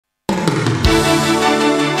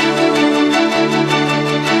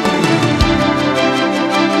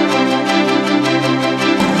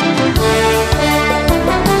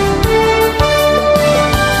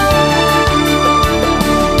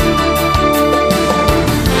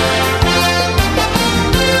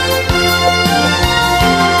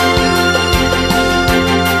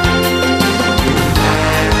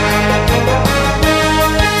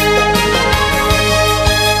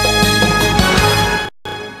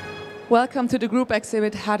Welcome to the group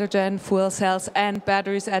exhibit Hydrogen, Fuel Cells and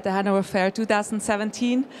Batteries at the Hanover Fair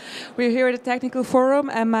 2017. We're here at the Technical Forum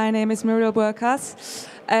and my name is Muriel Burkas.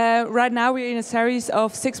 Right now we're in a series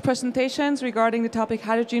of 6 presentations regarding the topic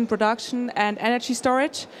hydrogen production and energy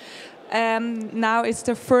storage. Now it's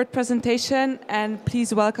the 3rd presentation, and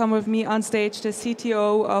please welcome with me on stage the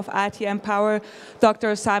CTO of ITM Power,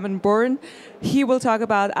 Dr. Simon Bourne. He will talk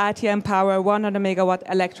about ITM Power 100 megawatt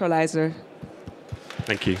electrolyzer.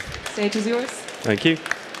 Thank you. Stage is yours. Thank you.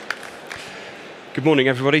 Good morning,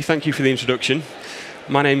 everybody. Thank you for the introduction.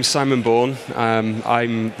 My name's Simon Bourne.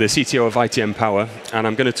 I'm the CTO of ITM Power, and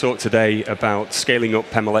I'm going to talk today about scaling up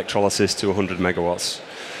PEM electrolysis to 100 megawatts.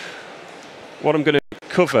 What I'm going to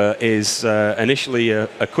cover is initially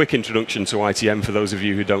a quick introduction to ITM for those of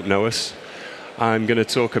you who don't know us. I'm going to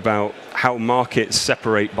talk about how markets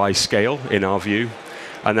separate by scale, in our view,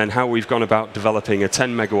 and then how we've gone about developing a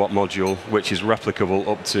 10 megawatt module which is replicable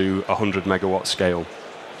up to 100 megawatt scale.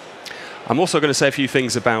 I'm also going to say a few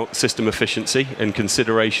things about system efficiency and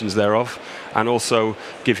considerations thereof, and also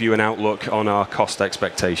give you an outlook on our cost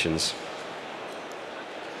expectations.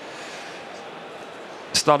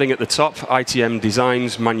 Starting at the top, ITM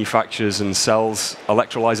designs, manufactures and sells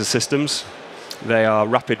electrolyser systems. They are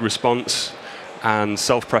rapid response and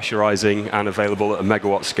self-pressurizing and available at a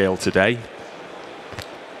megawatt scale today.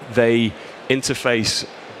 They interface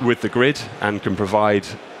with the grid and can provide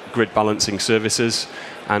grid balancing services,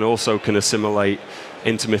 and also can assimilate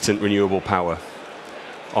intermittent renewable power.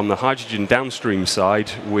 On the hydrogen downstream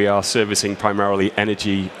side, we are servicing primarily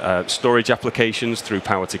energy storage applications through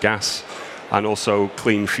power to gas, and also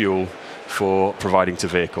clean fuel for providing to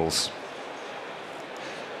vehicles.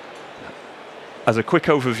 As a quick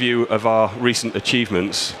overview of our recent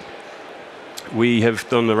achievements, we have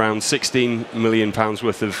done around £16 million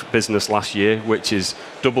worth of business last year, which is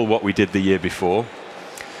double what we did the year before.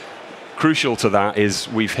 Crucial to that is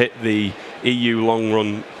we've hit the EU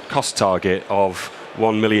long-run cost target of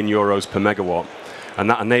 €1 million per megawatt, and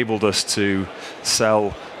that enabled us to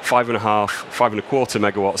sell 5.25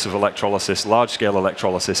 megawatts of electrolysis, large-scale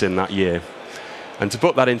electrolysis in that year. And to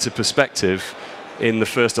put that into perspective, in the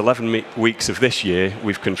first 11 weeks of this year,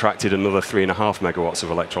 we've contracted another 3.5 megawatts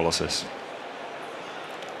of electrolysis.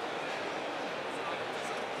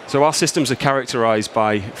 So our systems are characterized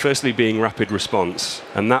by, firstly, being rapid response,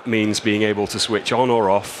 and that means being able to switch on or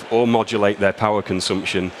off or modulate their power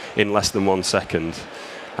consumption in less than 1 second.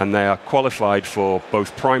 And they are qualified for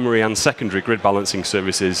both primary and secondary grid balancing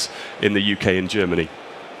services in the UK and Germany.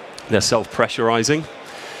 They're self-pressurizing.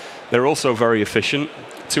 They're also very efficient.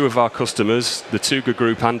 2 of our customers, the Tuga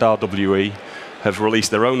Group and RWE, have released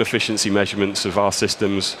their own efficiency measurements of our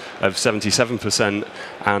systems of 77%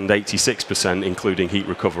 and 86%, including heat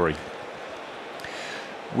recovery.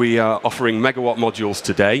 We are offering megawatt modules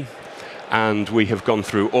today, and we have gone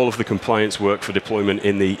through all of the compliance work for deployment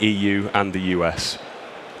in the EU and the US.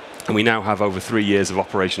 And we now have over 3 years of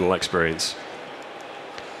operational experience.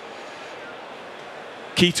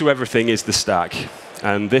 Key to everything is the stack,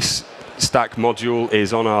 and this stack module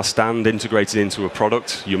is on our stand, integrated into a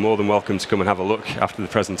product. You're more than welcome to come and have a look after the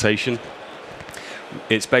presentation.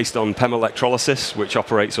 It's based on PEM electrolysis, which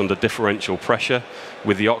operates under differential pressure,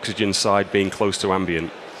 with the oxygen side being close to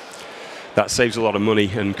ambient. That saves a lot of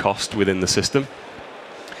money and cost within the system.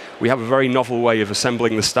 We have a very novel way of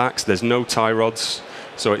assembling the stacks. There's no tie rods,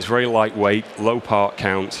 so it's very lightweight, low part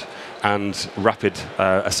count, and rapid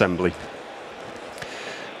assembly.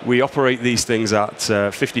 We operate these things at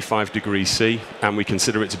 55 degrees C, and we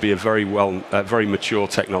consider it to be a very mature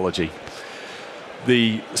technology.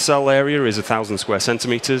 The cell area is 1,000 square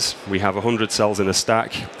centimeters. We have 100 cells in a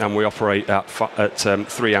stack, and we operate at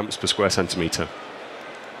 3 amps per square centimeter.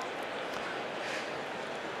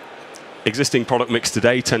 Existing product mix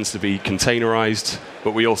today tends to be containerized,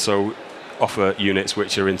 but we also offer units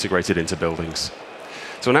which are integrated into buildings.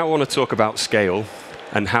 So now I want to talk about scale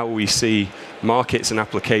and how we see markets and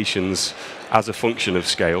applications as a function of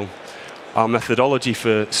scale, our methodology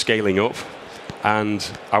for scaling up,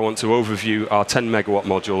 and I want to overview our 10 megawatt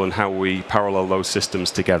module and how we parallel those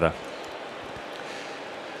systems together.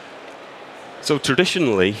 So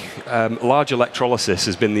traditionally, large electrolysis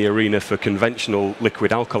has been the arena for conventional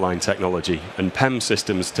liquid alkaline technology, and PEM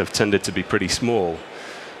systems have tended to be pretty small.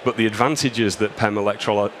 But the advantages that PEM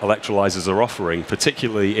electrolyzers are offering,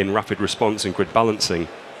 particularly in rapid response and grid balancing,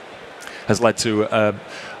 has led to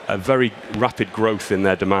a very rapid growth in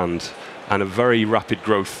their demand, and a very rapid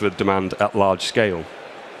growth for demand at large scale.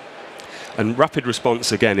 And rapid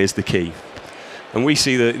response, again, is the key. And we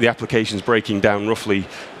see the applications breaking down roughly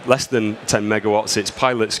less than 10 megawatts. It's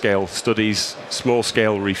pilot scale studies, small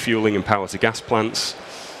scale refueling and power to gas plants,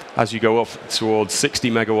 As you go up towards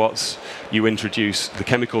 60 megawatts, you introduce the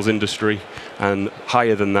chemicals industry, and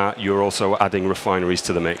higher than that, you're also adding refineries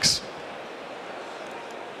to the mix.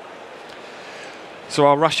 So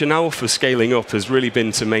our rationale for scaling up has really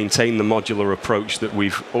been to maintain the modular approach that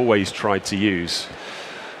we've always tried to use.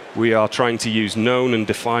 We are trying to use known and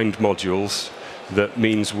defined modules. That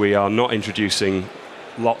means we are not introducing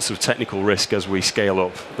lots of technical risk as we scale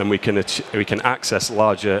up, and we can access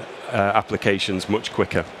larger applications much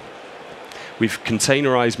quicker. We've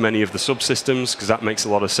containerized many of the subsystems because that makes a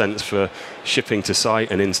lot of sense for shipping to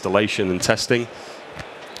site and installation and testing.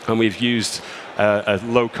 And we've used a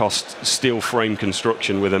low-cost steel frame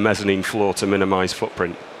construction with a mezzanine floor to minimize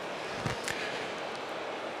footprint.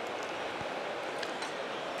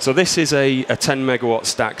 So this is a 10 megawatt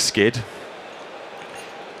stack skid.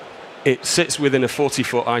 It sits within a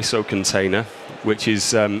 40-foot ISO container, which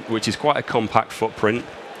is quite a compact footprint.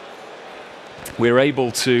 We're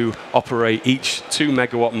able to operate each 2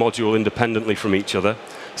 megawatt module independently from each other.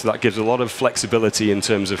 So that gives a lot of flexibility in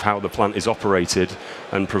terms of how the plant is operated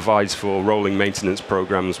and provides for rolling maintenance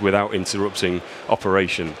programs without interrupting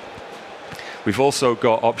operation. We've also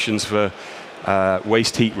got options for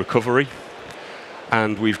waste heat recovery,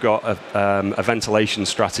 and we've got a ventilation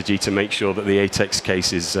strategy to make sure that the ATEX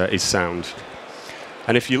case is sound.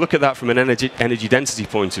 And if you look at that from an energy density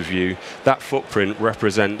point of view, that footprint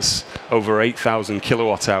represents over 8,000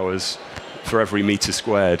 kilowatt hours for every meter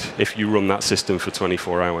squared if you run that system for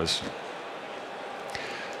 24 hours.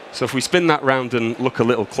 So if we spin that round and look a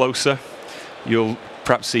little closer, you'll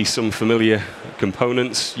perhaps see some familiar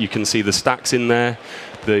components. You can see the stacks in there,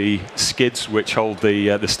 the skids which hold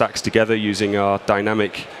the stacks together using our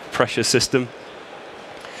dynamic pressure system.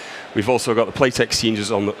 We've also got the plate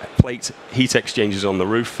heat exchangers on the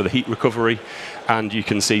roof for the heat recovery, and you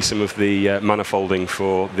can see some of the manifolding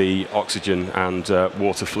for the oxygen and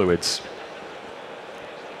water fluids.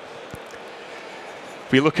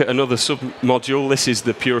 If we look at another sub-module, this is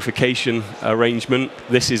the purification arrangement.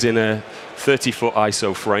 This is in a 30-foot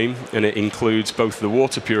ISO frame, and it includes both the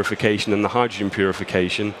water purification and the hydrogen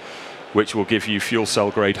purification, which will give you fuel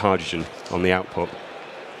cell grade hydrogen on the output.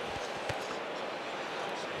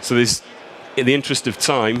 So in the interest of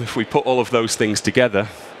time, if we put all of those things together,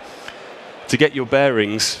 to get your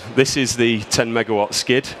bearings, this is the 10 megawatt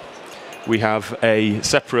skid. We have a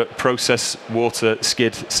separate process water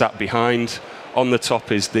skid sat behind. On the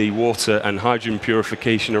top is the water and hydrogen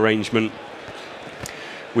purification arrangement.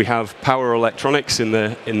 We have power electronics in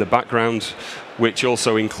the background, which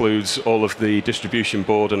also includes all of the distribution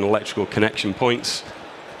board and electrical connection points.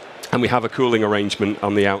 And we have a cooling arrangement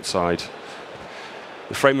on the outside.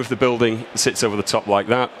 The frame of the building sits over the top like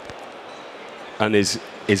that and is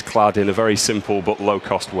clad in a very simple but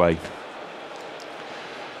low-cost way.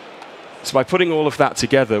 So by putting all of that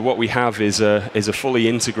together, what we have is a fully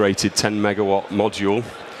integrated 10 megawatt module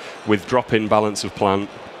with drop-in balance of plant.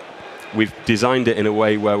 We've designed it in a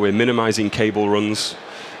way where we're minimizing cable runs.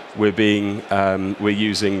 We're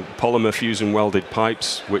using polymer fusion welded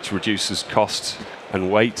pipes, which reduces cost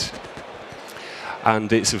and weight.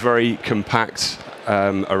 And it's a very compact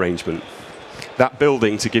arrangement. That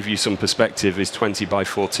building, to give you some perspective, is 20 by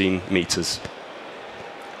 14 meters.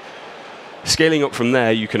 Scaling up from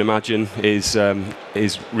there, you can imagine, is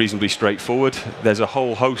reasonably straightforward. There's a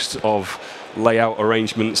whole host of layout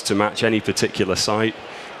arrangements to match any particular site.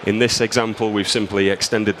 In this example, we've simply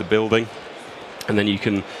extended the building, and then you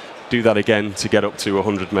can do that again to get up to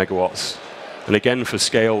 100 megawatts. And again, for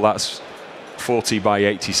scale, that's 40 by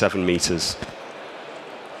 87 meters.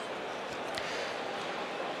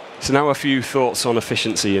 So now a few thoughts on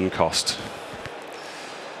efficiency and cost.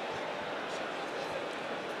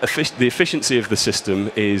 The efficiency of the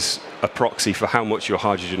system is a proxy for how much your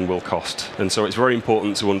hydrogen will cost. And so it's very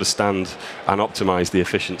important to understand and optimize the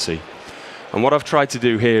efficiency. And what I've tried to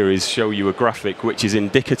do here is show you a graphic which is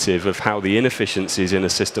indicative of how the inefficiencies in a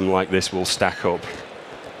system like this will stack up.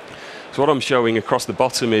 So what I'm showing across the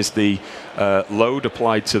bottom is the load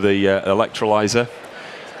applied to the electrolyser.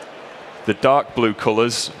 The dark blue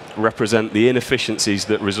colors represent the inefficiencies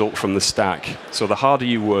that result from the stack. So the harder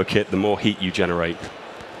you work it, the more heat you generate.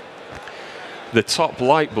 The top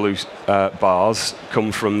light blue bars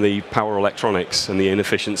come from the power electronics and the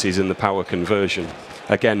inefficiencies in the power conversion,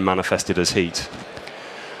 again manifested as heat.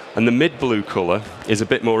 And the mid-blue color is a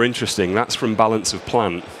bit more interesting. That's from balance of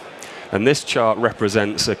plant. And this chart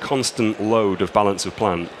represents a constant load of balance of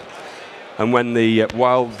plant. And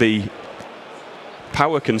while the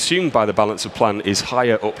power consumed by the balance of plant is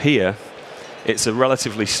higher up here, it's a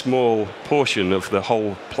relatively small portion of the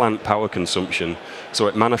whole plant power consumption. So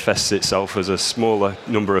it manifests itself as a smaller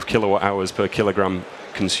number of kilowatt hours per kilogram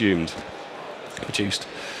produced.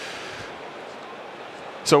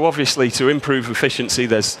 So obviously, to improve efficiency,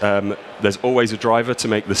 there's always a driver to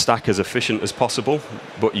make the stack as efficient as possible,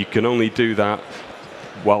 but you can only do that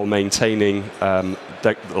while maintaining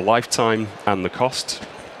the lifetime and the cost.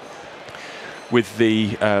 With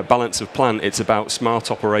the balance of plant, it's about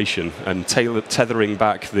smart operation and tethering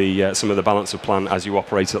back some of the balance of plant as you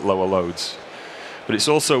operate at lower loads. But it's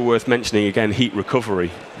also worth mentioning, again, heat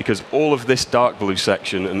recovery, because all of this dark blue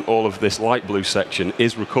section and all of this light blue section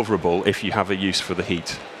is recoverable if you have a use for the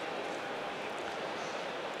heat.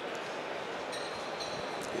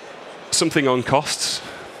 Something on costs.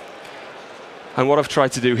 And what I've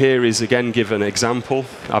tried to do here is, again, give an example.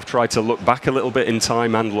 I've tried to look back a little bit in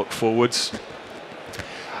time and look forwards.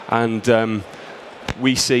 And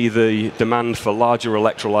we see the demand for larger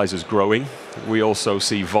electrolyzers growing. We also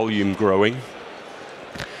see volume growing.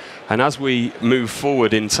 And as we move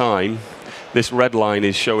forward in time, this red line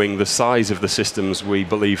is showing the size of the systems we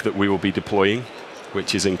believe that we will be deploying,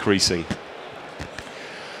 which is increasing.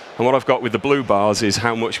 And what I've got with the blue bars is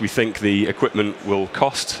how much we think the equipment will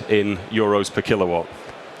cost in euros per kilowatt.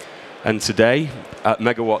 And today, at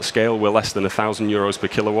megawatt scale, we're less than 1,000 euros per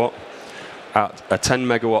kilowatt. At a 10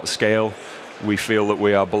 megawatt scale, we feel that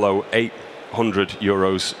we are below 800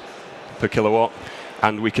 euros per kilowatt.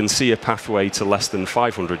 And we can see a pathway to less than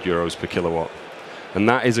 500 euros per kilowatt. And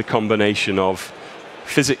that is a combination of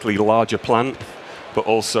physically larger plant, but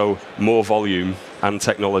also more volume and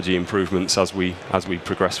technology improvements as we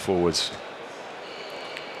progress forwards.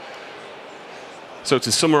 So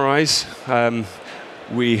to summarize,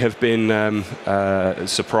 we have been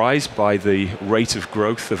surprised by the rate of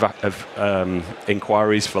growth of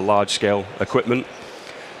inquiries for large-scale equipment.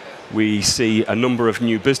 We see a number of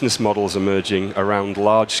new business models emerging around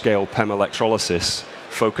large-scale PEM electrolysis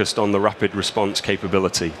focused on the rapid response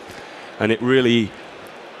capability. And it really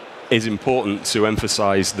is important to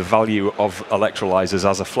emphasize the value of electrolyzers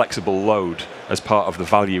as a flexible load as part of the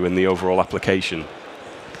value in the overall application.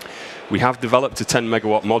 We have developed a 10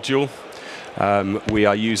 megawatt module. We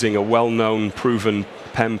are using a well-known, proven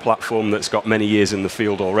PEM platform that's got many years in the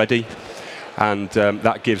field already. And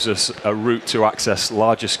that gives us a route to access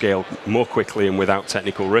larger scale more quickly and without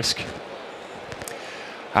technical risk.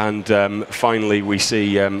 And finally, we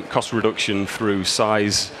see cost reduction through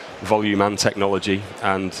size, volume, and technology.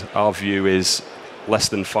 And our view is less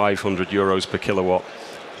than 500 euros per kilowatt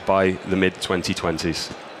by the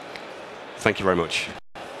mid-2020s. Thank you very much.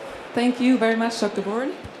 Thank you very much, Dr.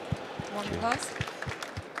 Bourne. One applause.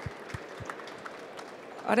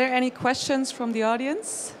 Are there any questions from the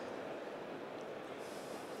audience?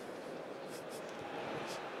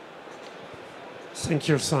 Thank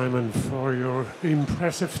you, Simon, for your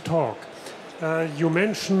impressive talk. You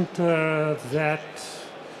mentioned that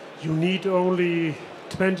you need only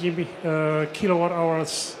 20 kilowatt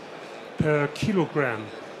hours per kilogram.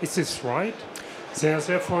 Is this right?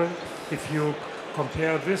 Therefore, if you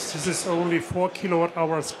compare this is only 4 kilowatt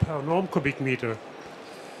hours per norm cubic meter.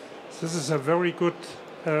 This is a very good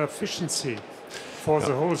efficiency for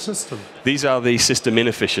the whole system. These are the system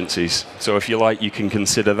inefficiencies. So if you like, you can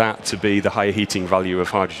consider that to be the higher heating value of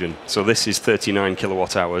hydrogen. So this is 39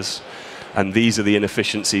 kilowatt hours. And these are the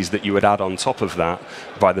inefficiencies that you would add on top of that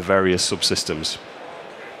by the various subsystems.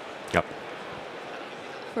 Yep.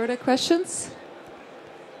 Further questions?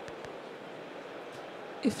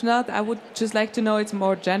 If not, I would just like to know, it's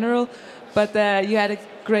more general, but you had a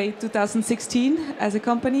great 2016 as a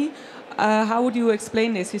company. How would you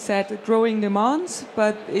explain this? You said growing demands,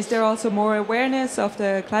 but is there also more awareness of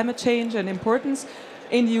the climate change and importance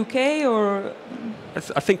in the UK, or?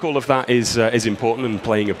 I think all of that is important and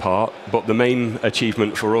playing a part, but the main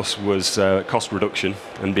achievement for us was cost reduction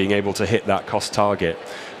and being able to hit that cost target.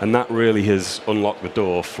 And that really has unlocked the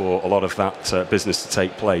door for a lot of that business to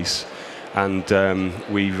take place. And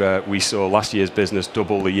we saw last year's business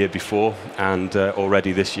double the year before, and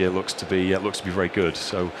already this year looks to be very good.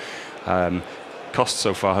 So cost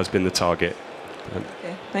so far has been the target.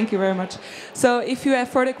 Okay, thank you very much. So if you have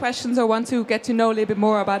further questions or want to get to know a little bit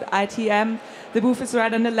more about ITM, the booth is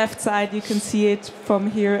right on the left side. You can see it from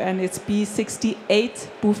here, and it's B68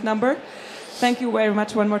 booth number. Thank you very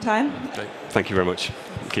much one more time. Thank you very much.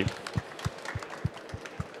 Thank you.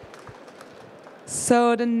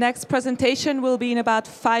 So the next presentation will be in about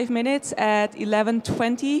 5 minutes at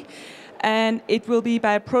 11:20. And it will be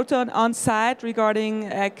by Proton on site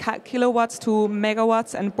regarding kilowatts to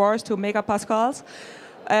megawatts and bars to megapascals.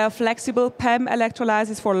 Flexible PEM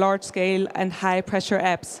electrolyzers for large scale and high pressure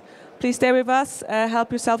apps. Please stay with us,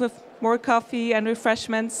 help yourself with more coffee and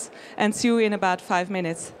refreshments, and see you in about 5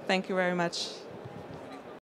 minutes. Thank you very much.